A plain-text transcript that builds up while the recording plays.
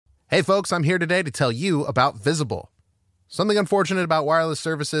Hey folks, I'm here today to tell you about Visible. Something unfortunate about wireless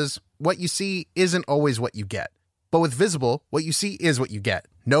services, what you see isn't always what you get. But with Visible, what you see is what you get.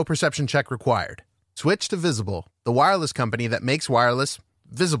 No perception check required. Switch to Visible, the wireless company that makes wireless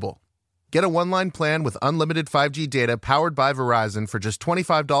visible. Get a one-line plan with unlimited 5G data powered by Verizon for just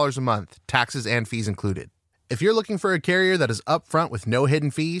 $25 a month, taxes and fees included. If you're looking for a carrier that is upfront with no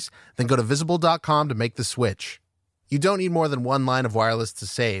hidden fees, then go to Visible.com to make the switch. You don't need more than one line of wireless to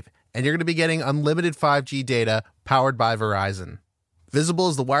save, and you're going to be getting unlimited 5G data powered by Verizon. Visible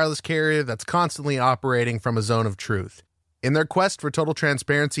is the wireless carrier that's constantly operating from a zone of truth. In their quest for total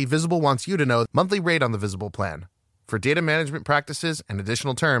transparency, Visible wants you to know the monthly rate on the Visible plan. For data management practices and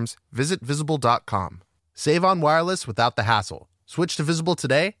additional terms, visit Visible.com. Save on wireless without the hassle. Switch to Visible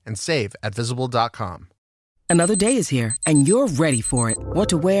today and save at Visible.com. Another day is here, and you're ready for it. What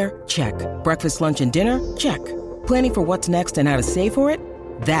to wear? Check. Breakfast, lunch, and dinner? Check. Planning for what's next and how to save for it?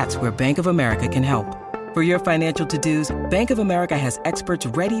 That's where Bank of America can help. For your financial to-dos, Bank of America has experts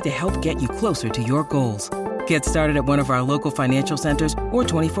ready to help get you closer to your goals. Get started at one of our local financial centers or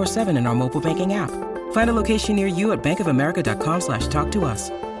 24/7 in our mobile banking app. Find a location near you at bankofamerica.com/talktous.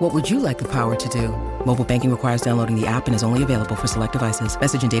 What would you like the power to do? Mobile banking requires downloading the app and is only available for select devices.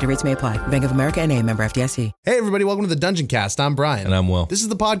 Message and data rates may apply. Bank of America N.A., member FDIC. Hey everybody, welcome to the Dungeon Cast. I'm Brian. And I'm Will. This is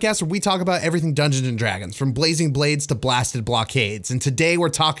the podcast where we talk about everything Dungeons and Dragons, from blazing blades to blasted blockades. And today we're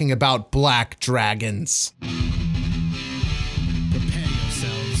talking about black dragons. Prepare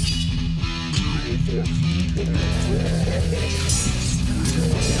yourselves.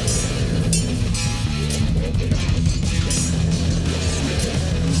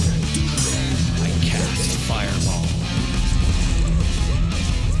 I cast fireball.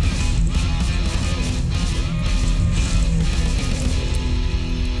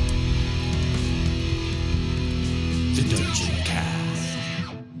 The Dungeon Cast.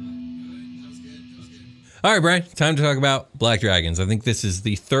 All right, Brian, time to talk about black dragons. I think this is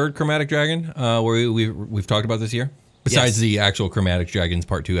the third chromatic dragon where we've talked about this year, besides the actual chromatic dragons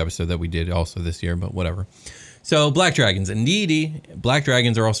part 2 episode that we did also this year, but whatever. So black dragons. In D&D, black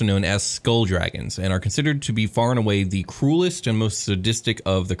dragons are also known as skull dragons and are considered to be far and away the cruelest and most sadistic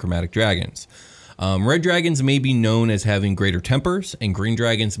of the chromatic dragons. Red dragons may be known as having greater tempers, and green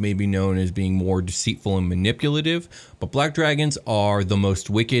dragons may be known as being more deceitful and manipulative, but black dragons are the most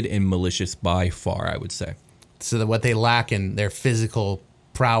wicked and malicious by far, I would say. So that what they lack in their physical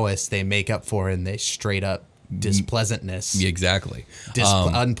prowess, they make up for in their straight up displeasantness. Yeah, exactly.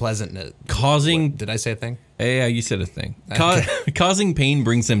 Unpleasantness. Causing... What, did I say a thing? Yeah, you said a thing. Okay. Causing pain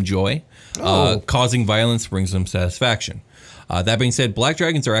brings them joy. Causing violence brings them satisfaction. That being said, black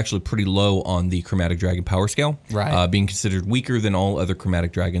dragons are actually pretty low on the chromatic dragon power scale, right? Being considered weaker than all other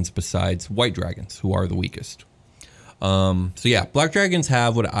chromatic dragons besides white dragons, who are the weakest. So yeah, black dragons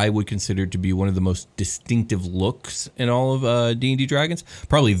have what I would consider to be one of the most distinctive looks in all of D&D dragons.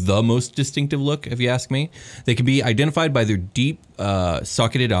 Probably the most distinctive look, if you ask me. They can be identified by their deep,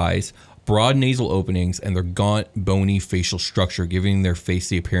 socketed eyes, broad nasal openings, and their gaunt, bony facial structure, giving their face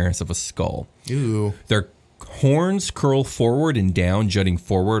the appearance of a skull. Ooh. Their horns curl forward and down, jutting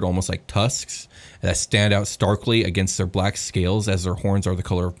forward almost like tusks that stand out starkly against their black scales, as their horns are the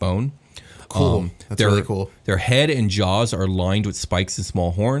color of bone. Cool. That's really cool. Their head and jaws are lined with spikes and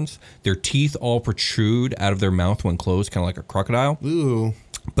small horns. Their teeth all protrude out of their mouth when closed, kind of like a crocodile. Ooh.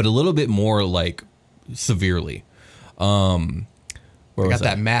 But a little bit more like severely. They got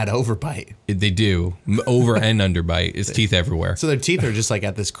that mad overbite. They do. Over and underbite. It's teeth everywhere. So their teeth are just like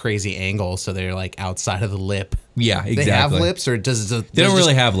at this crazy angle, so they're like outside of the lip. Yeah, exactly. They have lips, or does it? They don't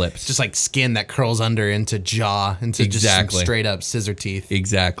really have lips. Just like skin that curls under into jaw, into just some straight up scissor teeth.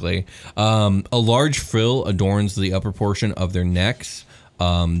 Exactly. A large frill adorns the upper portion of their necks.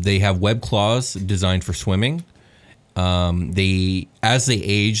 They have web claws designed for swimming. As they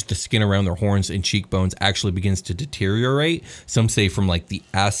age, the skin around their horns and cheekbones actually begins to deteriorate. Some say from like the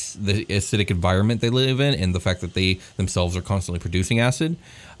acidic environment they live in, and the fact that they themselves are constantly producing acid.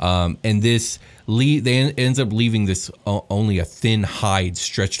 And this ends up leaving this only a thin hide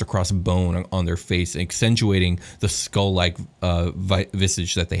stretched across bone on their face, accentuating the skull-like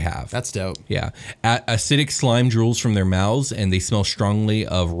visage that they have. That's dope. Yeah. Acidic slime drools from their mouths, and they smell strongly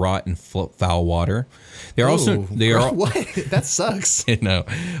of rot and foul water. They are what? That sucks. No.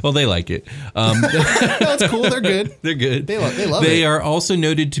 Well, they like it. That's cool. They're good. They're good. They love it. They are also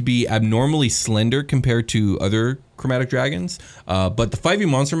noted to be abnormally slender compared to other chromatic dragons, but the 5e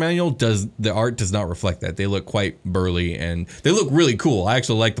monster manual the art does not reflect that. They look quite burly and they look really cool. I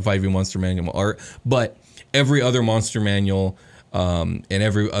actually like the 5e monster manual art, but every other monster manual and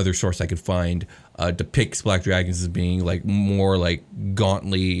every other source I could find depicts black dragons as being like more like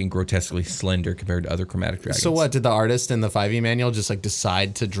gauntly and grotesquely slender compared to other chromatic dragons. So what, did the artist in the 5e manual just like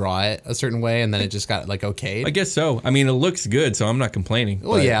decide to draw it a certain way and then it just got like okayed? I guess so. I mean, it looks good, so I'm not complaining.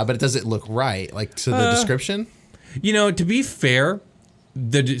 Well, yeah, but does it look right? Like to the description? You know, to be fair,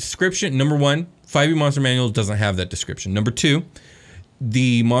 the description, number one, 5e Monster Manual doesn't have that description. Number two,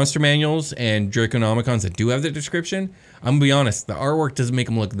 the monster manuals and Draconomicons that do have that description, I'm going to be honest, the artwork doesn't make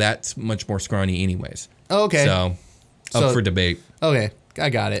them look that much more scrawny anyways. Oh, okay. So, up for debate. Okay,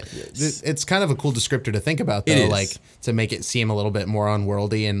 I got it. It's kind of a cool descriptor to think about, though, like to make it seem a little bit more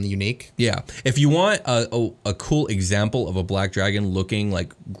unworldly and unique. Yeah. If you want a cool example of a black dragon looking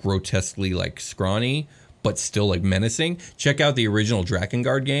like grotesquely like scrawny, but still like menacing, check out the original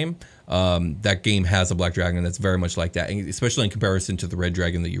Drakengard game. That game has a black dragon that's very much like that, especially in comparison to the red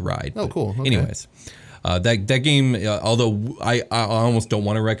dragon that you ride. Oh, cool. Okay. Anyways, that game, although I almost don't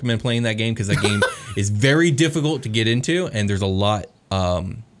want to recommend playing that game because that game is very difficult to get into, and there's a lot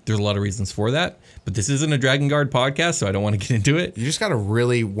of reasons for that. But this isn't a Drakengard podcast, so I don't want to get into it. You just gotta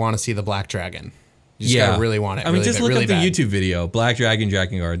really want to see the black dragon. You just gotta really want it. I mean, just look really up the bad. YouTube video, Black Dragon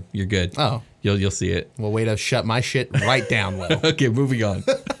Drakengard. You're good. Oh. You'll see it. Well, way to shut my shit right down, Will. Okay, moving on.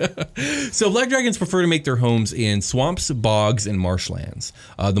 So black dragons prefer to make their homes in swamps, bogs, and marshlands.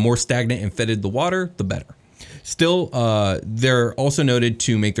 The more stagnant and fetid the water, the better. Still, they're also noted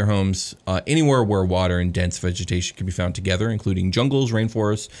to make their homes anywhere where water and dense vegetation can be found together, including jungles,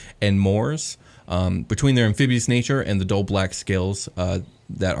 rainforests, and moors. Between their amphibious nature and the dull black scales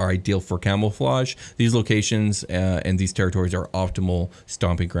that are ideal for camouflage, these locations and these territories are optimal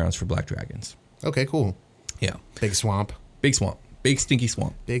stomping grounds for black dragons. Okay, cool. Yeah. Big swamp. Big swamp. Big stinky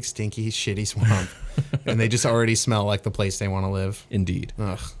swamp. Big, stinky, shitty swamp. And they just already smell like the place they want to live. Indeed.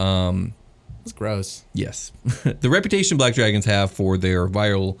 Ugh. It's gross. Yes. The reputation black dragons have for their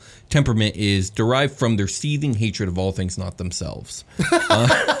viral temperament is derived from their seething hatred of all things not themselves.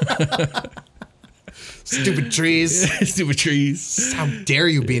 Stupid trees. Stupid trees. How dare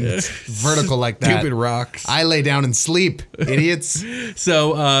you be vertical like that? Stupid rocks. I lay down and sleep, idiots.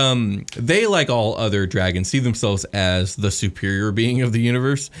 So they, like all other dragons, see themselves as the superior being of the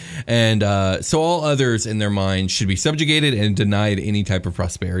universe. And so all others in their mind should be subjugated and denied any type of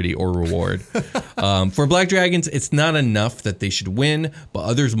prosperity or reward. For black dragons, it's not enough that they should win, but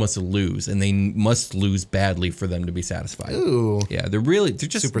others must lose. And they must lose badly for them to be satisfied. Ooh. Yeah, they're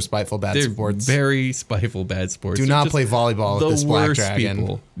just super spiteful bad they're sports. Very spiteful bad sports. Do not play volleyball with this black dragon.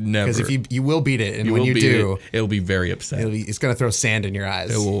 People. Never. Because if you will beat it, and when you do, it'll be very upset. It's going to throw sand in your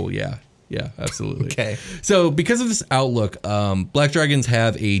eyes. It will, yeah. Yeah, absolutely. Okay. So because of this outlook, black dragons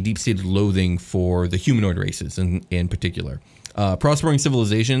have a deep-seated loathing for the humanoid races in particular. Prospering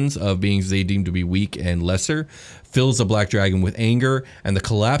civilizations of beings they deem to be weak and lesser fills a black dragon with anger, and the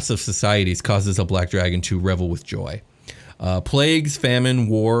collapse of societies causes a black dragon to revel with joy. Plagues, famine,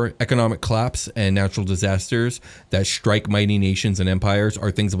 war, economic collapse, and natural disasters that strike mighty nations and empires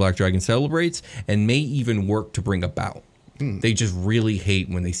are things the black dragon celebrates and may even work to bring about. They just really hate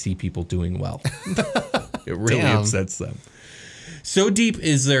when they see people doing well. It really upsets them. So deep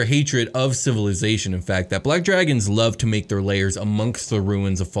is their hatred of civilization, in fact, that black dragons love to make their lairs amongst the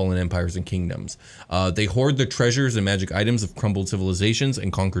ruins of fallen empires and kingdoms. They hoard the treasures and magic items of crumbled civilizations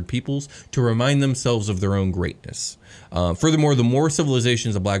and conquered peoples to remind themselves of their own greatness. Furthermore, the more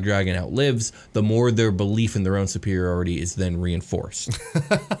civilizations a black dragon outlives, the more their belief in their own superiority is then reinforced.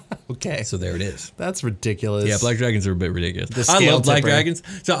 Okay. So there it is. That's ridiculous. Yeah, black dragons are a bit ridiculous. I love black dragons.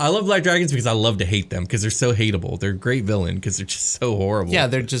 So I love black dragons because I love to hate them because they're so hateable. They're a great villain because they're just so horrible. Yeah,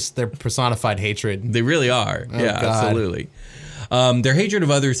 they're personified hatred. They really are. Yeah, God. absolutely. Their hatred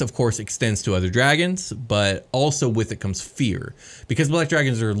of others, of course, extends to other dragons, but also with it comes fear. Because black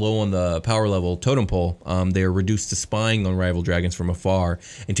dragons are low on the power level totem pole, they are reduced to spying on rival dragons from afar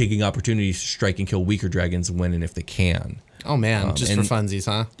and taking opportunities to strike and kill weaker dragons when and if they can. Oh man, just for funsies,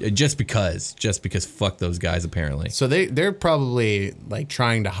 huh? Just because fuck those guys apparently. So they're probably like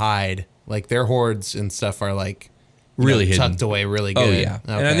trying to hide, like their hordes and stuff are like really hidden. tucked away really good. Oh yeah,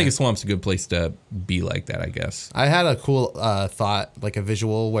 okay. And I think a swamp's a good place to be like that, I guess. I had a cool thought, like a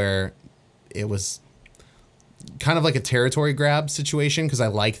visual where it was kind of like a territory grab situation because I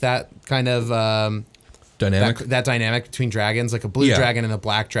like that kind of Dynamic. that dynamic between dragons, like a blue dragon and a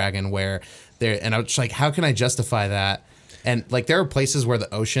black dragon, where they're and I was just like, how can I justify that? And like there are places where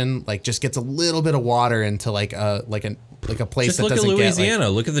the ocean like just gets a little bit of water into like a place just that look doesn't at Louisiana. get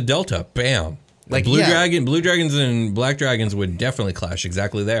like, Look at the Delta. Bam. Like, blue dragons and black dragons would definitely clash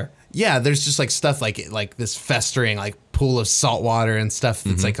exactly there. yeah, there's just like stuff like this festering, like pool of salt water and stuff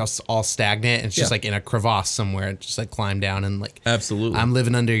that's like all stagnant. And it's just Yeah. like in a crevasse somewhere. Just like climb down and like, Absolutely. I'm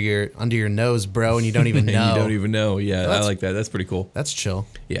living under your nose, bro, and you don't even know. And you don't even know. Yeah, I That's- like that. That's pretty cool. That's chill.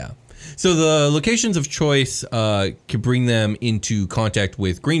 Yeah. So the locations of choice could bring them into contact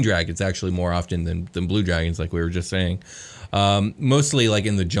with green dragons actually more often than blue dragons, like we were just saying. Mostly like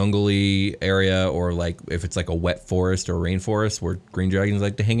in the jungly area, or like if it's like a wet forest or rainforest where green dragons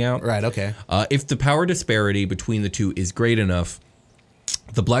like to hang out. Right. Okay. If the power disparity between the two is great enough,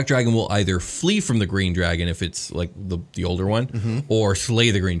 the black dragon will either flee from the green dragon if it's like the older one, or slay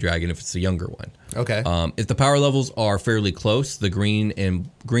the green dragon if it's the younger one. Okay. If the power levels are fairly close, the green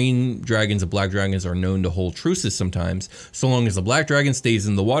dragons and black dragons are known to hold truces sometimes, so long as the black dragon stays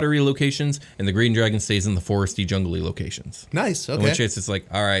in the watery locations and the green dragon stays in the foresty, jungly locations. Nice. In Okay. which case, it's like,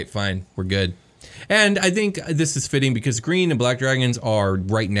 all right, fine, we're good. And I think this is fitting because green and black dragons are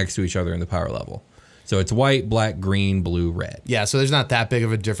right next to each other in the power level. So it's white, black, green, blue, red. Yeah, so there's not that big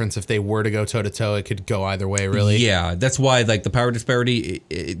of a difference. If they were to go toe to toe, it could go either way, really. Yeah, that's why like the power disparity,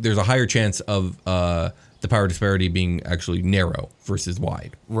 there's a higher chance of the power disparity being actually narrow versus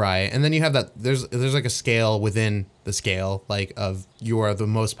wide. Right. And then you have that there's like a scale within the scale, like of you are the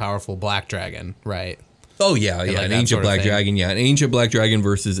most powerful black dragon, right? Oh yeah, like an that ancient sort of black thing. dragon. Yeah, an ancient black dragon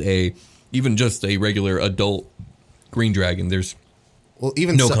versus even just a regular adult green dragon. There's Well,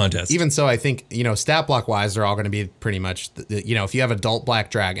 even No so, contest. Even so, I think, stat block wise, they're all going to be pretty much, if you have adult black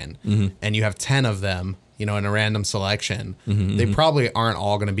dragon and you have 10 of them, in a random selection, they probably aren't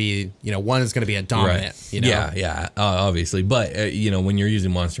all going to be, one is going to be a dominant. right. Yeah, obviously. But when you're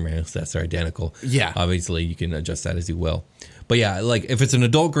using monster manual stats, they're identical. Yeah. Obviously, you can adjust that as you will. But yeah, like if it's an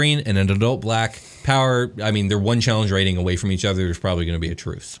adult green and an adult black power, I mean, they're one challenge rating away from each other. There's probably going to be a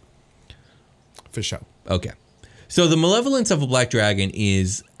truce. For sure. Okay. So the malevolence of a black dragon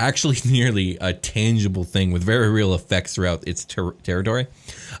is actually nearly a tangible thing with very real effects throughout its territory.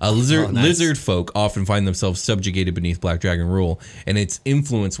 Nice. Lizard folk often find themselves subjugated beneath black dragon rule, and its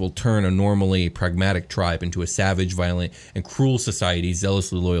influence will turn a normally pragmatic tribe into a savage, violent, and cruel society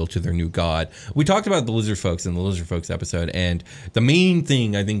zealously loyal to their new god. We talked about the lizard folks in the lizard folks episode, and the main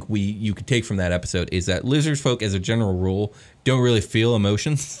thing I think you could take from that episode is that lizard folk, as a general rule, don't really feel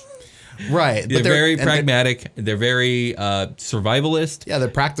emotions. Right. They're very pragmatic. They're very survivalist. Yeah, they're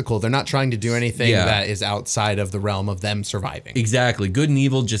practical. They're not trying to do anything Yeah. that is outside of the realm of them surviving. Exactly. Good and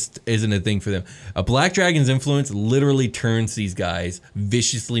evil just isn't a thing for them. A black dragon's influence literally turns these guys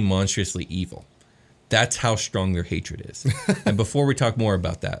viciously, monstrously evil. That's how strong their hatred is. And before we talk more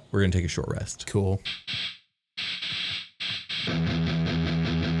about that, we're going to take a short rest. Cool.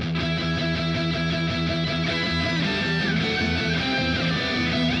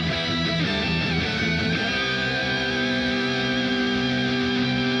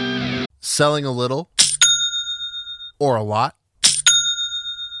 Selling a little or a lot?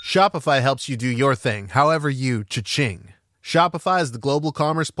 Shopify helps you do your thing, however you cha-ching. Shopify is the global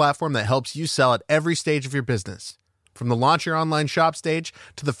commerce platform that helps you sell at every stage of your business. From the launch your online shop stage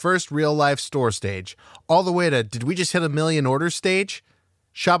to the first real-life store stage, all the way to did we just hit 1 million orders stage?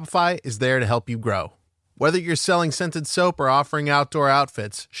 Shopify is there to help you grow. Whether you're selling scented soap or offering outdoor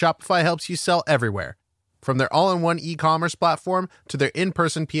outfits, Shopify helps you sell everywhere. From their all-in-one e-commerce platform to their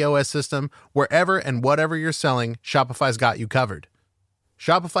in-person POS system, wherever and whatever you're selling, Shopify's got you covered.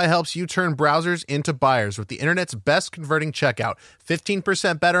 Shopify helps you turn browsers into buyers with the internet's best converting checkout,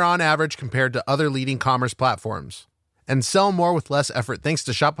 15% better on average compared to other leading commerce platforms. And sell more with less effort thanks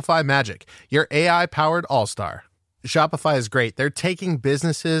to Shopify Magic, your AI-powered all-star. Shopify is great. They're taking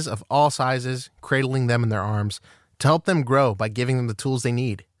businesses of all sizes, cradling them in their arms, to help them grow by giving them the tools they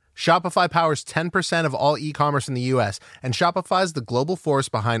need. Shopify powers 10% of all e-commerce in the U.S., and Shopify's the global force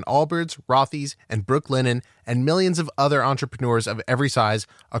behind Allbirds, Rothy's, and Brooklinen, and millions of other entrepreneurs of every size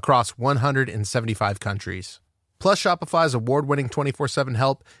across 175 countries. Plus, Shopify's award-winning 24/7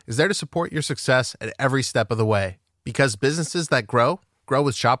 help is there to support your success at every step of the way. Because businesses that grow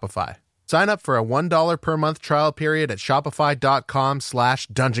with Shopify. Sign up for a $1 per month trial period at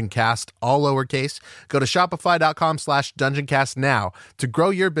shopify.com/dungeoncast, all lowercase. Go to shopify.com/dungeoncast now to grow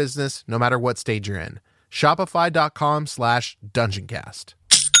your business no matter what stage you're in. Shopify.com/dungeoncast.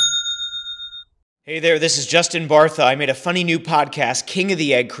 Hey there, this is Justin Bartha. I made a funny new podcast, King of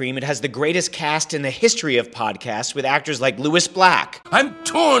the Egg Cream. It has the greatest cast in the history of podcasts with actors like Louis Black, I'm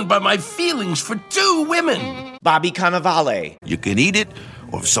torn by my feelings for two women. Bobby Cannavale, You can eat it,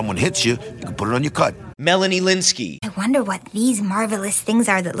 or if someone hits you, you can put it on your cut. Melanie Linsky, I wonder what these marvelous things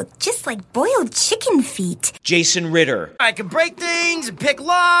are that look just like boiled chicken feet. Jason Ritter, I can break things and pick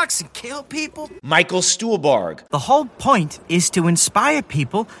locks and kill people. Michael Stuhlbarg, The whole point is to inspire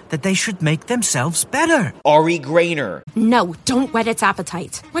people that they should make themselves better. Ari Grainer, No, don't whet its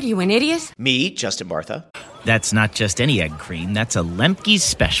appetite. What are you, an idiot? me, Justin Bartha, That's not just any egg cream, that's a Lemke's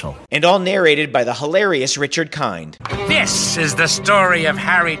special. and all narrated by the hilarious Richard Kind. This is the story of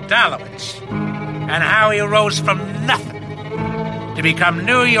Harry Dalowitz and how he rose from nothing to become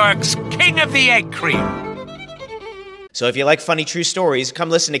New York's King of the Egg Cream. So if you like funny true stories, come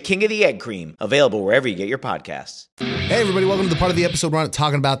listen to King of the Egg Cream, available wherever you get your podcasts. Hey, everybody, welcome to the part of the episode where we're not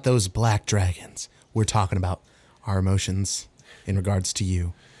talking about those black dragons. We're talking about our emotions in regards to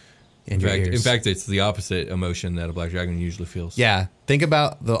you and your ears. In fact, it's the opposite emotion that a black dragon usually feels. Yeah, think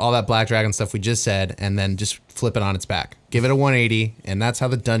about all that black dragon stuff we just said, and then just flip it on its back. Give it a 180, and that's how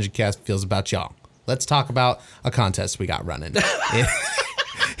the Dungeon Cast feels about y'all. Let's talk about a contest we got running.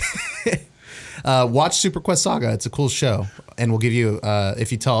 Watch Super Quest Saga. It's a cool show. And we'll give you,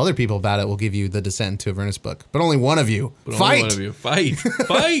 if you tell other people about it, we'll give you the Descent into Avernus book. But only one of you. Fight!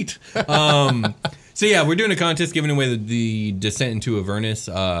 Fight! So yeah, we're doing a contest giving away the Descent into Avernus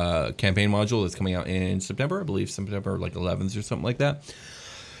campaign module that's coming out in September. I believe September like 11th or something like that.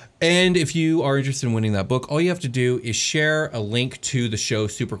 And if you are interested in winning that book, all you have to do is share a link to the show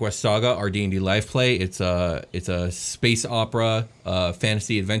Super Quest Saga, our D&D live play. It's a space opera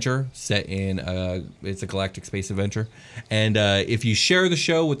fantasy adventure set in it's a galactic space adventure. And if you share the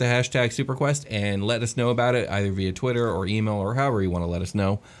show with the hashtag SuperQuest and let us know about it, either via Twitter or email or however you want to let us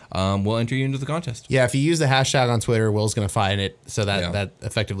know, we'll enter you into the contest. Yeah, if you use the hashtag on Twitter, Will's going to find it, so that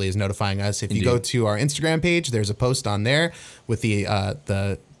effectively is notifying us. If you go to our Instagram page, there's a post on there with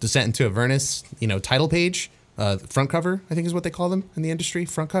the Descent into Avernus, title page, front cover, I think is what they call them in the industry.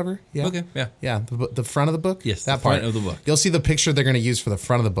 Front cover, yeah. Okay, yeah, yeah. The front of the book. Yes, that the part front of the book. You'll see the picture they're going to use for the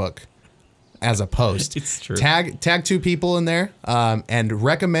front of the book as a post. It's true. Tag two people in there, and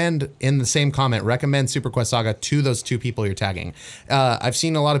recommend in the same comment. Recommend Super Quest Saga to those two people you're tagging. I've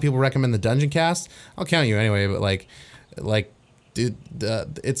seen a lot of people recommend the Dungeon Cast. I'll count you anyway, but like. Dude,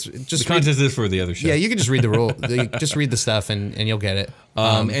 it's just the contest is for the other show. Yeah, you can just read the rule. Just read the stuff and you'll get it.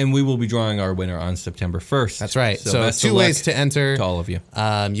 And we will be drawing our winner on September 1st. That's right. So best two of luck ways to enter. To all of you.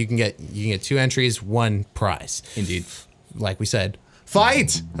 You can get two entries, one prize. Indeed. Like we said,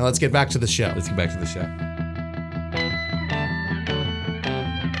 fight. Now let's get back to the show. Let's get back to the show.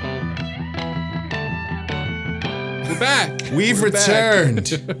 We're back. We've returned.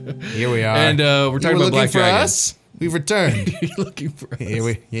 Here we are. And we're talking about Black Dragons. We've returned. You're looking for us.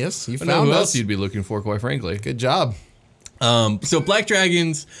 Yes, you I found know who us. else you'd be looking for, quite frankly. Good job. So black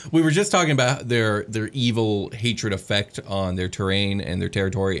dragons, we were just talking about their evil hatred effect on their terrain and their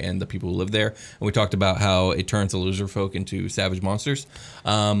territory and the people who live there. And we talked about how it turns the lizard folk into savage monsters.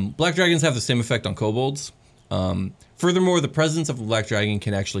 Black dragons have the same effect on kobolds. Furthermore, the presence of a black dragon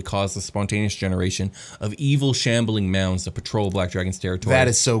can actually cause the spontaneous generation of evil shambling mounds that patrol black dragon's territory. That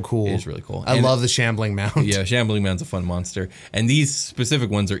is so cool. It is really cool. I love the shambling mound. Yeah, shambling mound's a fun monster. And these specific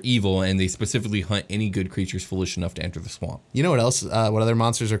ones are evil, and they specifically hunt any good creatures foolish enough to enter the swamp. You know what else? What other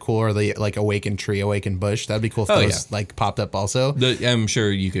monsters are cool? Are the awakened tree, awakened bush? That'd be cool if those popped up also. I'm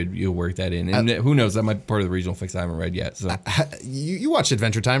sure you'll work that in. And who knows? That might be part of the regional fix I haven't read yet. So you watched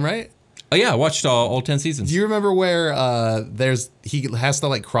Adventure Time, right? Oh yeah, I watched all 10 seasons. Do you remember where he has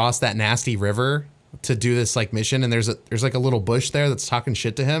to cross that nasty river to do this mission, and there's a little bush there that's talking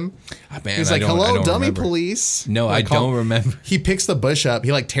shit to him? Man, he's like, "Hello, dummy remember. police." No, I don't remember. He picks the bush up,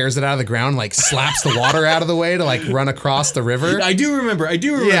 he tears it out of the ground, slaps the water out of the way to run across the river. I do remember.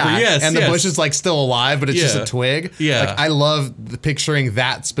 Yeah, yes. And the bush is still alive, but it's just a twig. Yeah. I love picturing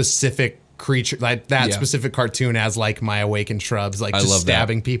that specific creature, specific cartoon as my awakened shrubs, just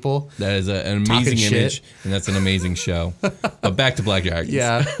stabbing people. That is an amazing image, and that's an amazing show. But back to black dragons.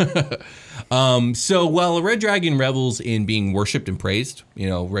 Yeah. So while a red dragon revels in being worshipped and praised,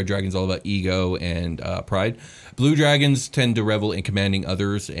 red dragon's all about ego and pride. Blue dragons tend to revel in commanding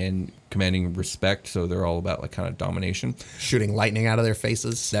others and commanding respect, so they're all about kind of domination. Shooting lightning out of their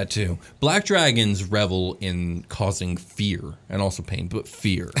faces. That too. Black dragons revel in causing fear and also pain, but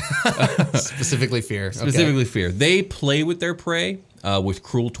fear. Specifically fear. Specifically fear. They play with their prey with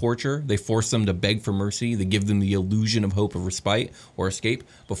cruel torture. They force them to beg for mercy. They give them the illusion of hope of respite or escape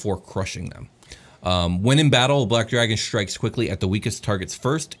before crushing them. When in battle, a black dragon strikes quickly at the weakest targets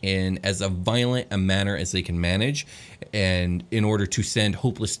first in as a violent a manner as they can manage, and in order to send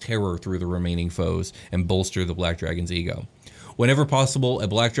hopeless terror through the remaining foes and bolster the black dragon's ego. Whenever possible, a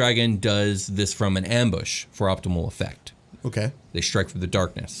black dragon does this from an ambush for optimal effect. Okay. They strike from the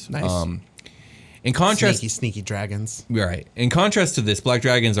darkness. Nice. In contrast, sneaky dragons. Right. In contrast to this, black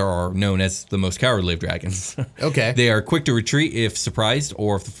dragons are known as the most cowardly of dragons. Okay. They are quick to retreat if surprised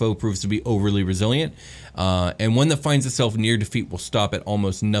or if the foe proves to be overly resilient. And one that finds itself near defeat will stop at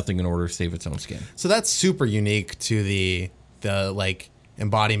almost nothing in order to save its own skin. So that's super unique to the like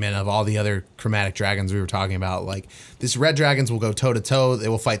embodiment of all the other chromatic dragons we were talking about. Like these red dragons will go toe to toe. They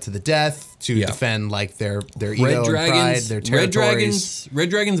will fight to the death to defend like their ego and pride, their territories. Red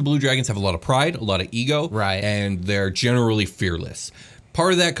dragons and blue dragons have a lot of pride, a lot of ego, right? And they're generally fearless.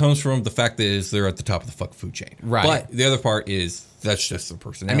 Part of that comes from the fact that they're at the top of the fuck food chain, right? But the other part is that's just their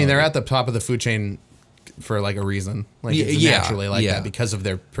personality. I mean, they're at the top of the food chain for like a reason, like it's naturally like that because of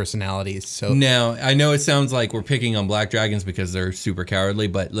their personalities. So now I know it sounds like we're picking on black dragons because they're super cowardly,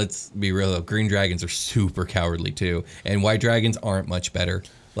 but let's be real though, green dragons are super cowardly too, and white dragons aren't much better.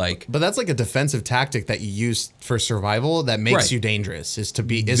 Like, but that's like a defensive tactic that you use for survival that makes you dangerous. Is to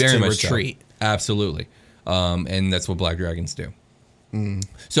retreat. So. Absolutely, and that's what black dragons do.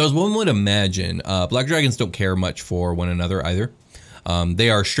 So as one would imagine, black dragons don't care much for one another either. They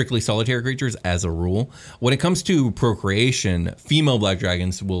are strictly solitary creatures as a rule. When it comes to procreation, female black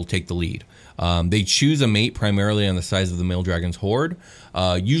dragons will take the lead. They choose a mate primarily on the size of the male dragon's horde.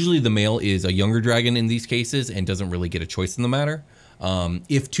 Usually the male is a younger dragon in these cases and doesn't really get a choice in the matter.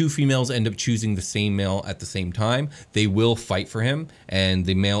 If two females end up choosing the same male at the same time, they will fight for him, and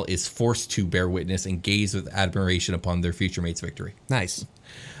the male is forced to bear witness and gaze with admiration upon their future mate's victory. Nice.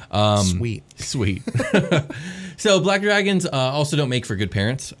 Sweet. So black dragons also don't make for good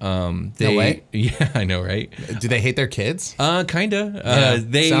parents. No way. Yeah, I know, right? Do they hate their kids? Kinda.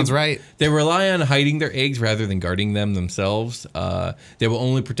 Sounds right. They rely on hiding their eggs rather than guarding them themselves. They will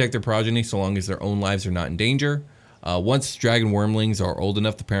only protect their progeny so long as their own lives are not in danger. Once dragon wormlings are old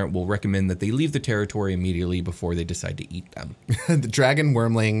enough, the parent will recommend that they leave the territory immediately before they decide to eat them. The dragon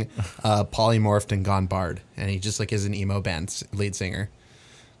wormling polymorphed and gone bard, and he just like is an emo band lead singer.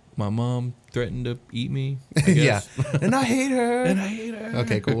 My mom threatened to eat me, I guess. Yeah, and I hate her.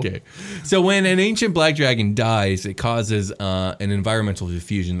 Okay, cool. Okay. So when an ancient black dragon dies, it causes an environmental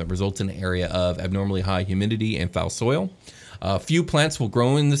diffusion that results in an area of abnormally high humidity and foul soil. Few plants will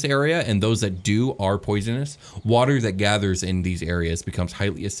grow in this area, and those that do are poisonous. Water that gathers in these areas becomes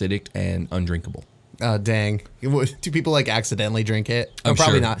highly acidic and undrinkable. Dang. Do people like accidentally drink it? I'm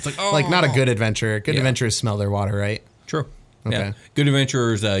probably sure. not. It's Like not a good adventurer. Good adventurers smell their water, right? True. Okay. Yeah. Good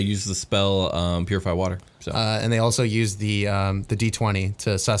adventurers use the spell Purify Water. So. And they also use the D20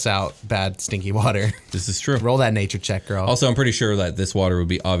 to suss out bad, stinky water. This is true. Roll that nature check, girl. Also, I'm pretty sure that this water would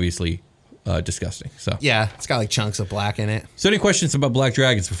be obviously disgusting. So yeah, it's got like chunks of black in it. So any questions about black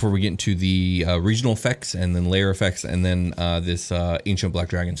dragons before we get into the regional effects and then layer effects and then this ancient black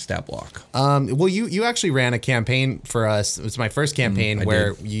dragon stat block? Well, you actually ran a campaign for us. It was my first campaign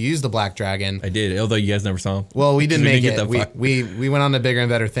where you used the black dragon. I did, although you guys never saw him. Well, we didn't make it. We went on to bigger and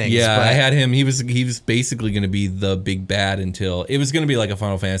better things. Yeah, but I had him. He was basically going to be the big bad until it was going to be like a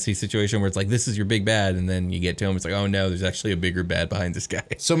Final Fantasy situation where it's like, this is your big bad, and then you get to him, it's like, oh no, there's actually a bigger bad behind this guy.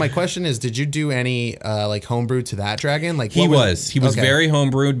 So my question is, did you do any like homebrew to that dragon? Like he was very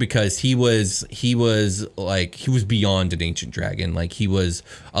homebrewed because he was beyond an ancient dragon. Like he was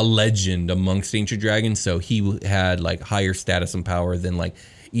a legend amongst ancient dragons, so he had like higher status and power than like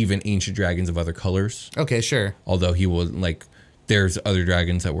even ancient dragons of other colors. Okay, sure. Although he was like, there's other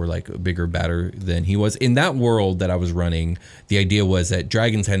dragons that were like bigger, badder than he was. In that world that I was running, the idea was that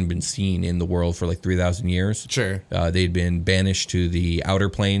dragons hadn't been seen in the world for like 3,000 years. Sure. They'd been banished to the outer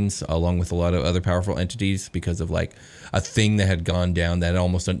planes along with a lot of other powerful entities because of like a thing that had gone down that had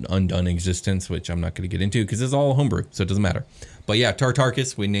almost an undone existence, which I'm not going to get into because it's all homebrew, so it doesn't matter. But yeah,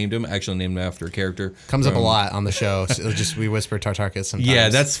 Tartarchus, we named him. Actually named him after a character. Comes up a lot on the show. So just we whisper Tartarchus sometimes. Yeah,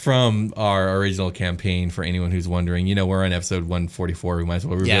 that's from our original campaign. For anyone who's wondering, we're on episode 144. We might as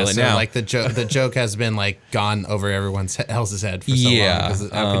well reveal it now. Like the joke has been like gone over everyone else's head for so long.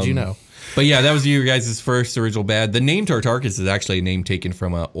 Because how could you know? But yeah, that was you guys' first original bad. The name Tartarchus is actually a name taken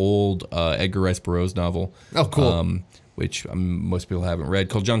from an old Edgar Rice Burroughs novel. Oh, cool. Which most people haven't read,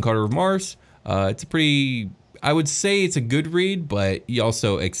 called John Carter of Mars. It's a pretty... I would say it's a good read, but you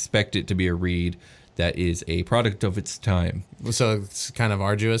also expect it to be a read that is a product of its time. So it's kind of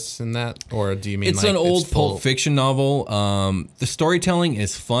arduous in that? Or do you mean it's like an old Pulp Fiction novel. The storytelling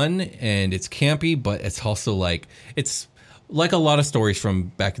is fun and it's campy, but it's also like, it's like a lot of stories from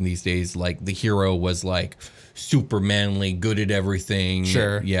back in these days. Like the hero was like super manly, good at everything.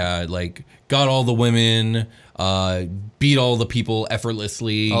 Sure. Yeah, like got all the women, beat all the people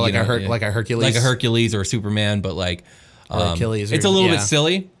effortlessly. Oh, like a Hercules? Like a Hercules or a Superman, but like... or Achilles. It's a little bit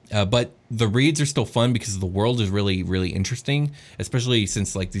silly. But the reads are still fun because the world is really, really interesting, especially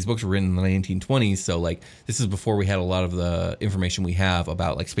since like these books were written in the 1920s. So like this is before we had a lot of the information we have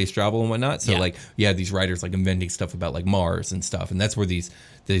about like space travel and whatnot. So like you had these writers like inventing stuff about like Mars and stuff. And that's where this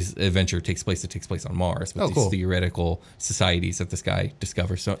adventure takes place. It takes place on Mars with these theoretical societies that this guy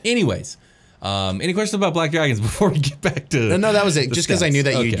discovers. So anyways, any questions about Black Dragons before we get back to No, that was it. Just because I knew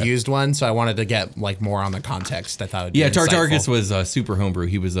that you'd used one, so I wanted to get like more on the context. I thought it would be Tartargus was super homebrew.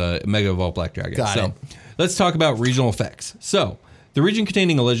 He was a Mega Evolved Black Dragon. Got it. Let's talk about regional effects. So the region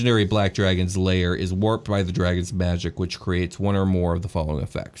containing a legendary Black Dragon's lair is warped by the dragon's magic, which creates one or more of the following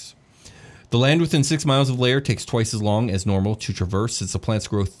effects. The land within 6 miles of lair takes twice as long as normal to traverse, since the plants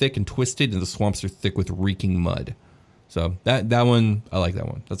grow thick and twisted and the swamps are thick with reeking mud. So that one, I like that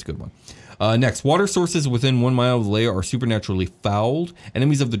one. That's a good one. Next, water sources within 1 mile of the lair are supernaturally fouled.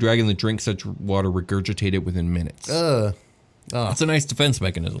 Enemies of the dragon that drink such water regurgitate it within minutes. That's a nice defense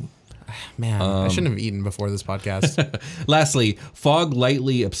mechanism. Man, I shouldn't have eaten before this podcast. Lastly, fog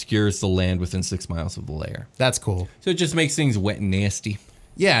lightly obscures the land within 6 miles of the lair. That's cool. So it just makes things wet and nasty.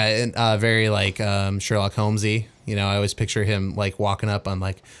 Yeah, and very like Sherlock Holmesy. You know, I always picture him like walking up on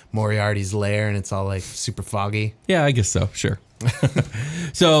like Moriarty's lair, and it's all like super foggy. Yeah, I guess so. Sure.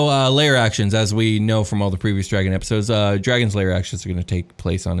 So lair actions, as we know from all the previous Dragon episodes, Dragon's lair actions are going to take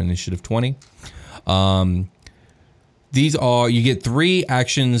place on Initiative 20. These are, you get 3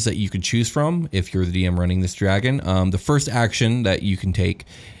 actions that you can choose from if you're the DM running this dragon. The first action that you can take,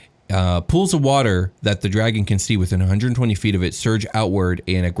 pools of water that the dragon can see within 120 feet of it surge outward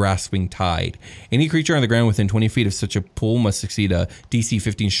in a grasping tide. Any creature on the ground within 20 feet of such a pool must succeed a DC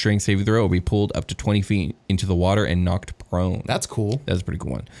 15 strength saving throw or be pulled up to 20 feet into the water and knocked prone. That's cool. That's a pretty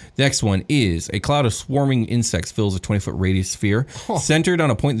cool one. The next one is a cloud of swarming insects fills a 20-foot radius sphere centered on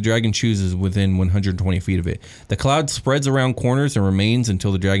a point the dragon chooses within 120 feet of it. The cloud spreads around corners and remains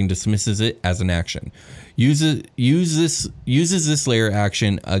until the dragon dismisses it as an action. Uses this lair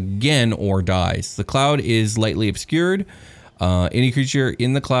action again or dies. The cloud is lightly obscured. Any creature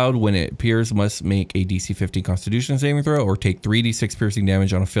in the cloud when it appears must make a DC 15 Constitution saving throw or take 3d6 piercing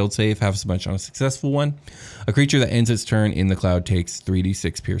damage on a failed save, half as much on a successful one. A creature that ends its turn in the cloud takes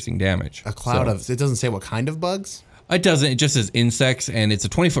 3d6 piercing damage. A cloud of, it doesn't say what kind of bugs? It doesn't. It just says insects, and it's a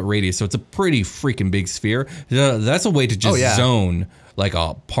 20-foot radius, so it's a pretty freaking big sphere. That's a way to just zone like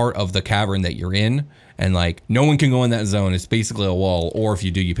a part of the cavern that you're in. And like no one can go in that zone. It's basically a wall, or if you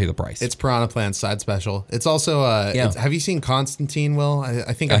do, you pay the price. It's Piranha Plant's side special. It's also have you seen Constantine, Will?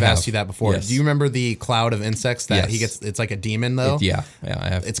 I think I've asked you that before. Yes. Do you remember the cloud of insects that he gets? It's like a demon though. Yeah, I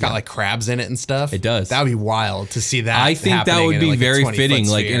have. It's got like crabs in it and stuff. It does. That would be wild to see that. I think that would be like very fitting.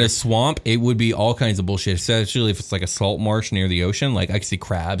 Like sphere. in a swamp, it would be all kinds of bullshit. Especially if it's like a salt marsh near the ocean. Like I could see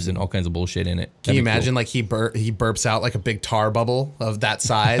crabs and all kinds of bullshit in it. Can you imagine like he burps out like a big tar bubble of that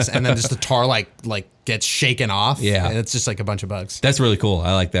size, and then just the tar like gets shaken off. Yeah. And it's just like a bunch of bugs. That's really cool.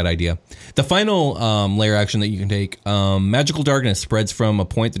 I like that idea. The final lair action that you can take, magical darkness spreads from a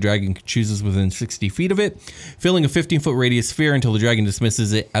point the dragon chooses within 60 feet of it, filling a 15-foot radius sphere until the dragon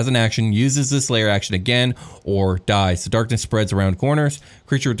dismisses it as an action, uses this lair action again, or dies. The darkness spreads around corners.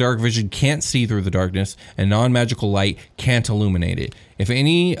 Creature with dark vision can't see through the darkness, and non-magical light can't illuminate it. If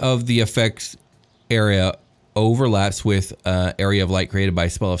any of the effects area overlaps with area of light created by a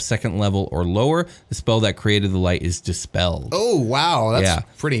spell of second level or lower, the spell that created the light is dispelled. Oh, wow. That's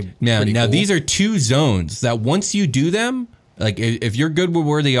pretty now cool. These are 2 zones that once you do them, like if you're good with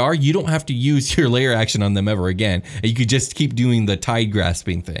where they are, you don't have to use your layer action on them ever again. You could just keep doing the tide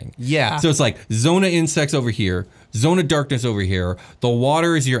grasping thing. Yeah. So it's like zone of insects over here, zone of darkness over here, the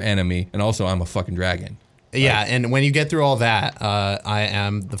water is your enemy, and also I'm a fucking dragon. Yeah, and when you get through all that, I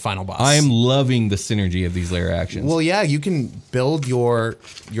am the final boss. I am loving the synergy of these layer actions. Well, yeah, you can build your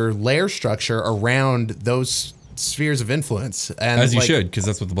layer structure around those spheres of influence. And as you should, because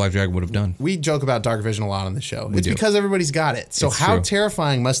that's what the Black Dragon would have done. We joke about dark vision a lot on the show. It's do. because everybody's got it. So it's how true.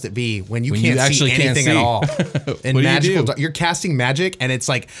 Terrifying must it be when you When can't you actually see anything at all? And What do you magical, do? you're casting magic, and it's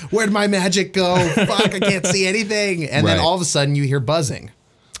like, where'd my magic go? Fuck, I can't see anything. And then Right. all of a sudden you hear buzzing.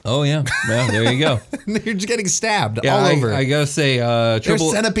 Oh, yeah. Well, there you go. You're just getting stabbed Yeah, all over. I gotta say,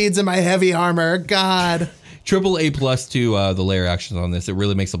 There's centipedes in my heavy armor. God. triple A plus to the layer actions on this. It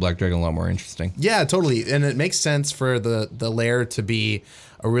really makes the Black Dragon a lot more interesting. Yeah, totally. And it makes sense for the lair to be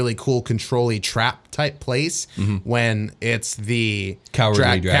a really cool control-y trap type place when it's the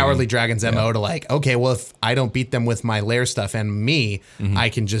cowardly dragon's MO to like, okay, well, if I don't beat them with my lair stuff and me, I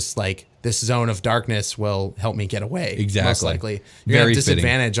can just like, this zone of darkness will help me get away. Exactly. Most likely. You're going to Very have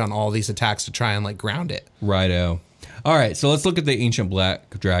disadvantage on all these attacks to try and like ground it. Righto. All right, so let's look at the Ancient Black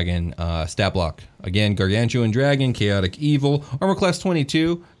Dragon stat block. Again, Gargantuan Dragon, Chaotic Evil, Armor Class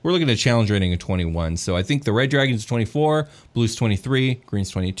 22. We're looking at a challenge rating of 21. So I think the Red Dragon's 24, Blue's 23, Green's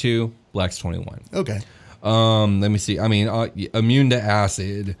 22, Black's 21. Okay. Let me see. I mean, immune to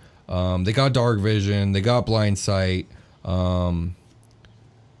acid. They got dark vision. They got blind sight. Let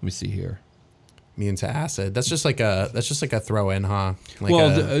me see here. Immune to acid. That's just like a throw in, huh?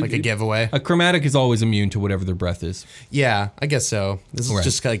 Like a giveaway. A chromatic is always immune to whatever their breath is. Yeah, I guess so. This is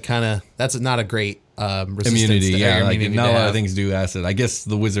just like kind of. That's not a great immunity. Like not a lot of things do acid. I guess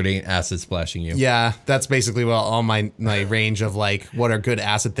the wizard ain't acid splashing you. Yeah, that's basically what all my range of like what are good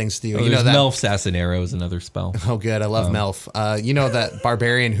acid things to do. Oh, you know that Melf's acid arrow is another spell. Oh, good. I love Melf. You know that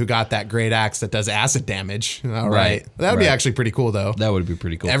barbarian who got that great axe that does acid damage. All right. That would be actually pretty cool though. That would be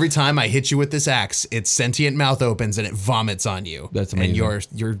pretty cool. Every time I hit you with this axe, its sentient mouth opens and it vomits on you. That's amazing.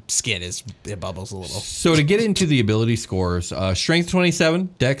 And your skin it bubbles a little. So to get into the ability scores, Strength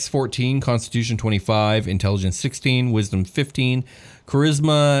 27, Dex 14, Constitution 25, Intelligence 16, Wisdom 15,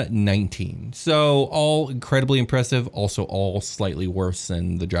 Charisma 19. So all incredibly impressive, also all slightly worse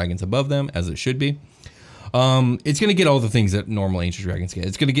than the dragons above them, as it should be. It's going to get all the things that normal ancient dragons get.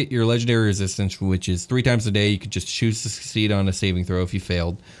 It's going to get your legendary resistance, which is 3 times a day. You could just choose to succeed on a saving throw if you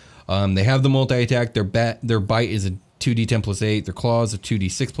failed. They have the multi-attack. Their bite is a 2d10 plus 8. Their claws are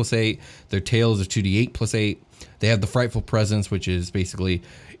 2d6 plus 8. Their tails are 2d8 plus 8. They have the Frightful Presence, which is basically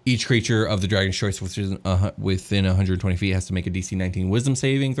each creature of the dragon's choice within 120 feet has to make a DC 19 Wisdom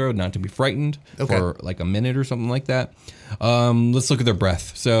saving throw, not to be frightened for like a minute or something like that. Let's look at their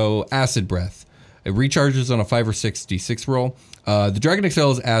breath. So Acid Breath. It recharges on a 5 or 6 d6 roll. The dragon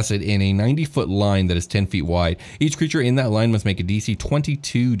expels acid in a 90-foot line that is 10 feet wide. Each creature in that line must make a DC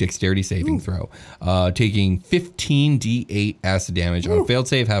 22 dexterity saving throw, taking 15 d8 acid damage on a failed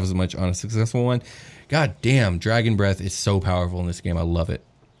save, half as much on a successful one. God damn, Dragon Breath is so powerful in this game. I love it.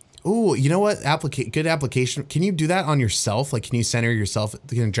 Ooh, you know what? Good application. Can you do that on yourself? Like, can you center yourself?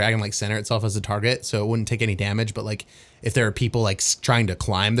 Can a dragon like center itself as a target so it wouldn't take any damage? But like, if there are people like trying to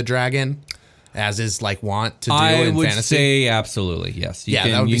climb the dragon, as is like want to do in fantasy, I would say absolutely yes. You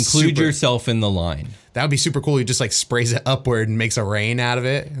that would be include yourself in the line. That would be super cool. You just like sprays it upward and makes a rain out of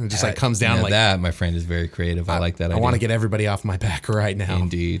it, and it just like comes down like that. My friend is very creative. I like that idea. I want to get everybody off my back right now.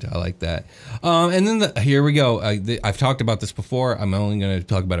 Indeed, I like that. And then here we go. I've talked about this before. I'm only going to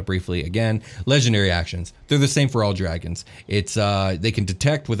talk about it briefly again. Legendary actions. They're the same for all dragons. It's they can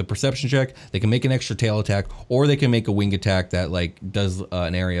detect with a perception check. They can make an extra tail attack, or they can make a wing attack that like does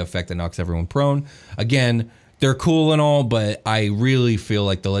an area effect that knocks everyone prone. Again, they're cool and all, but I really feel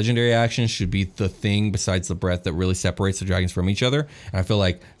like the legendary actions should be the thing besides the breath that really separates the dragons from each other. And I feel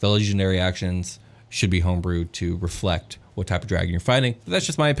like the legendary actions should be homebrewed to reflect what type of dragon you're fighting. But that's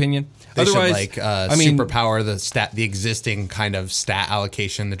just my opinion. They Otherwise, should superpower the existing kind of stat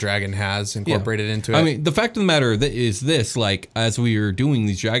allocation the dragon has incorporated into it. I mean, the fact of the matter is this, like, as we are doing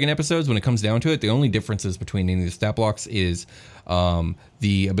these dragon episodes, when it comes down to it, the only differences between any of the stat blocks is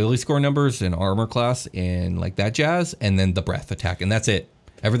the ability score numbers and armor class and like that jazz, and then the breath attack, and that's it.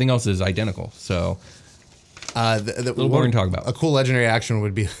 Everything else is identical. So the little boring to talk about. A cool legendary action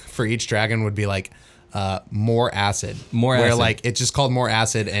would be for each dragon would be like more acid. Where like it's just called more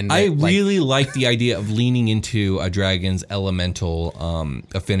acid, and I really like the idea of leaning into a dragon's elemental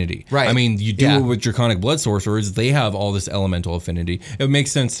affinity. Right. I mean, you do it with draconic blood sorcerers; they have all this elemental affinity. It makes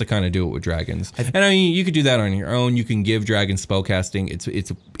sense to kind of do it with dragons. And I mean, you could do that on your own. You can give dragons spellcasting.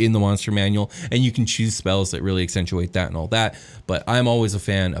 It's in the monster manual, and you can choose spells that really accentuate that and all that. But I'm always a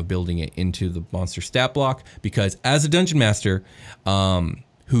fan of building it into the monster stat block because as a dungeon master,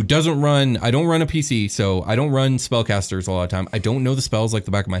 who doesn't run, I don't run a PC, so I don't run spellcasters a lot of time. I don't know the spells like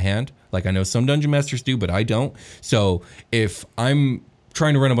the back of my hand. Like I know some dungeon masters do, but I don't. So if I'm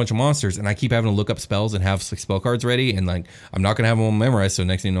trying to run a bunch of monsters and I keep having to look up spells and have like spell cards ready and like I'm not going to have them all memorized, so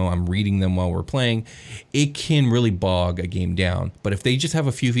next thing you know I'm reading them while we're playing, it can really bog a game down. But if they just have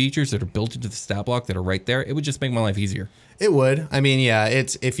a few features that are built into the stat block that are right there, it would just make my life easier. It would. I mean, yeah,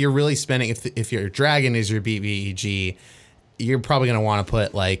 it's if you're really spending, if your dragon is your BBEG, you're probably going to want to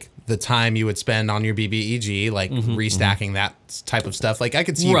put like the time you would spend on your BBEG, like restacking that type of stuff. Like I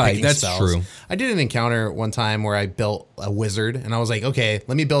could see you picking that's spells. True. I did an encounter one time where I built a wizard and I was like, okay,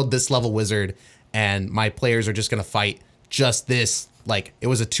 let me build this level wizard and my players are just going to fight just this. Like it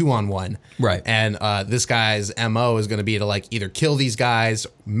was a 2-on-1. Right. And this guy's MO is going to be to like either kill these guys,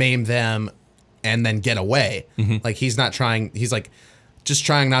 maim them, and then get away. Like he's not trying. He's like just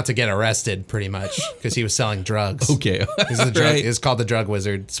trying not to get arrested, pretty much, because he was selling drugs. Okay. It's called the Drug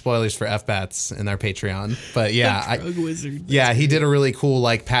Wizard. Spoilers for FBATs in our Patreon. But yeah, Drug Wizard. Yeah, he did a really cool,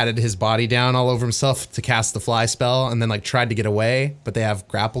 like, patted his body down all over himself to cast the fly spell, and then, like, tried to get away, but they have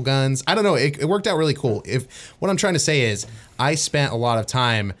grapple guns. I don't know. It worked out really cool. What I'm trying to say is, I spent a lot of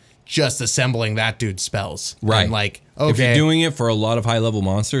time just assembling that dude's spells. Right. And, like, okay. If you're doing it for a lot of high-level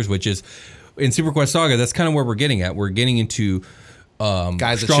monsters, which is, in Super Quest Saga, that's kind of where we're getting at. We're getting into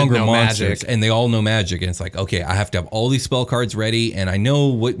guys stronger that know monsters, magic. and they all know magic, and it's like, okay, I have to have all these spell cards ready, and I know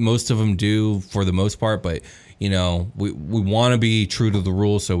what most of them do for the most part, but we want to be true to the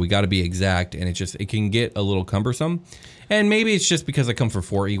rules, so we got to be exact, and it can get a little cumbersome. And maybe it's just because I come from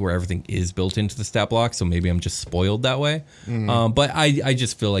 4E where everything is built into the stat block, so maybe I'm just spoiled that way. But I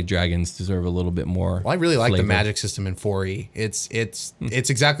just feel like dragons deserve a little bit more. Well, I really like flavor. the magic system in 4E. It's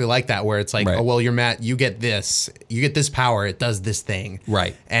exactly like that, where it's like, Right. oh well, you get this power, it does this thing,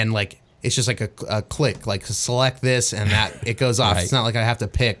 Right. And like it's just like a click, like select this and that it goes off. Right. It's not like I have to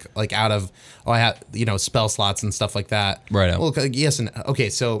pick like out of I have spell slots and stuff like that. Right. Well, yes and okay.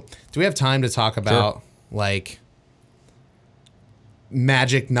 So do we have time to talk about like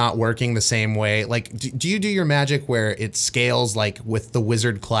magic not working the same way? Like, do you do your magic where it scales like with the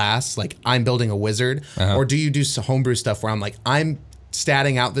wizard class? Like I'm building a wizard, or do you do some homebrew stuff where I'm like I'm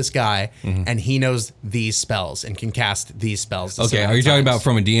statting out this guy and he knows these spells and can cast these spells? Okay, are you talking about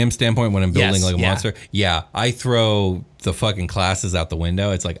from a DM standpoint when I'm building like a monster? Yeah, I throw the fucking classes out the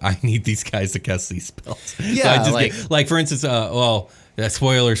window. It's like I need these guys to cast these spells. Yeah, so I just like for instance,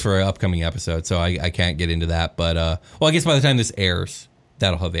 spoilers for an upcoming episode, so I can't get into that. But I guess by the time this airs,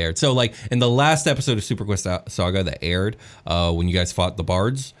 that'll have aired. So like in the last episode of Super Quest Saga that aired, when you guys fought the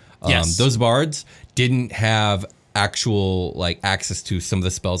bards, those bards didn't have actual like access to some of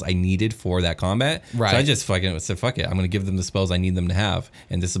the spells I needed for that combat. Right. So I just fucking said, fuck it, I'm gonna give them the spells I need them to have,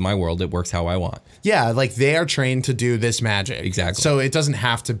 and this is my world. It works how I want. Yeah, like they are trained to do this magic. Exactly. So it doesn't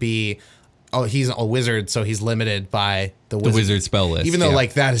have to be, oh, he's a wizard, so he's limited by the wizard spell list. Even though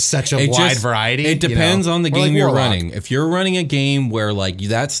like that is such a wide variety. It depends on the game you're running. If you're running a game where like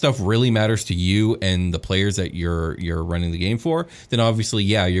that stuff really matters to you and the players that you're running the game for, then obviously,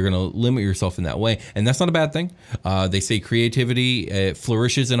 you're going to limit yourself in that way. And that's not a bad thing. They say creativity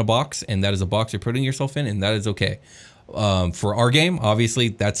flourishes in a box, and that is a box you're putting yourself in, and that is okay. For our game, obviously,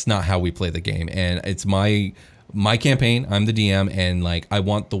 that's not how we play the game. And it's my campaign. I'm the DM, and like I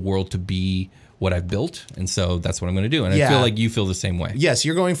want the world to be what I've built, and so that's what I'm going to do. And I feel like you feel the same way. Yes,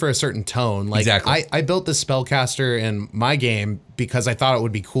 you're going for a certain tone. Like exactly. I built this spellcaster in my game because I thought it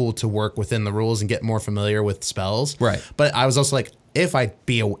would be cool to work within the rules and get more familiar with spells. Right. But I was also like, if I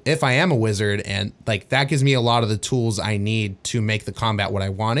am a wizard, and like that gives me a lot of the tools I need to make the combat what I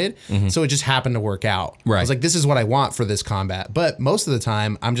wanted. So it just happened to work out. Right. I was like, this is what I want for this combat. But most of the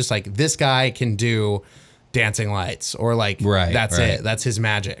time, I'm just like, this guy can do dancing lights, or like that's it, that's his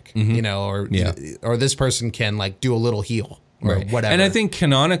magic, or this person can like do a little heal or whatever. And I think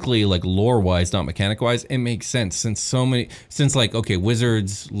canonically, like lore wise, not mechanic wise, it makes sense since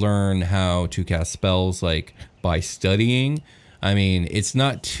wizards learn how to cast spells like by studying. I mean, it's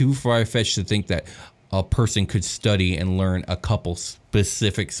not too far-fetched to think that a person could study and learn a couple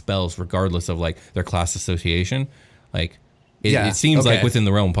specific spells regardless of like their class association. Like it seems like within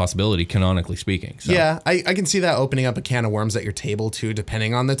the realm of possibility, canonically speaking. So. Yeah, I can see that opening up a can of worms at your table too,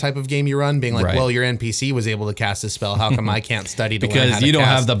 depending on the type of game you run. Being like, well, your NPC was able to cast this spell. How come I can't study to learn how to because you don't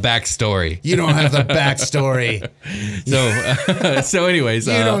have the backstory. You don't have the backstory. So anyways,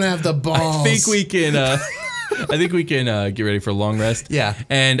 you don't have the balls. I think we can get ready for a long rest. Yeah.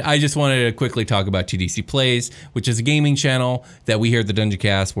 And I just wanted to quickly talk about TDC Plays, which is a gaming channel that we here at the Dungeon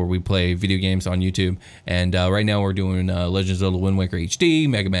Cast where we play video games on YouTube. And right now we're doing Legend of Zelda Wind Waker HD,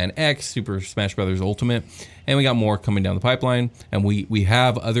 Mega Man X, Super Smash Bros. Ultimate. And we got more coming down the pipeline. And we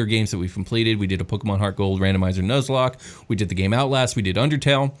have other games that we've completed. We did a Pokemon Heart Gold randomizer Nuzlocke. We did the game Outlast. We did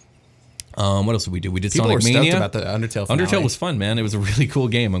Undertale. What else did we do? We did Sonic Mania. People were stoked about the Undertale finale. Undertale was fun, man. It was a really cool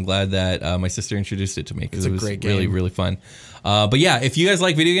game. I'm glad that my sister introduced it to me because it was great really, game. really fun. But yeah, if you guys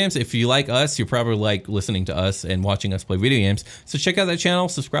like video games, if you like us, you probably like listening to us and watching us play video games. So check out that channel,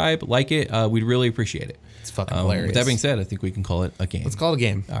 subscribe, like it. We'd really appreciate it. It's fucking hilarious. With that being said, I think we can call it a game. Let's call it a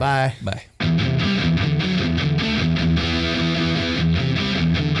game. All Bye. Right. Bye.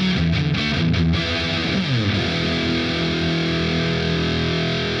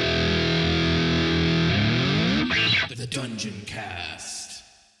 The Dungeon Cast.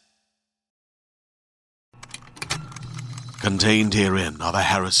 Contained herein are the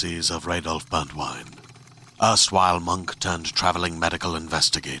heresies of Radolf Burntwine, erstwhile monk turned traveling medical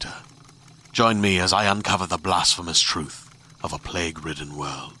investigator. Join me as I uncover the blasphemous truth of a plague-ridden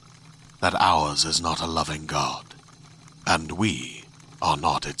world, that ours is not a loving God, and we are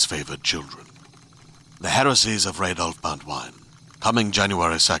not its favored children. The Heresies of Radolf Buntwine, coming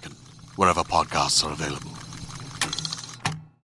January 2nd, wherever podcasts are available.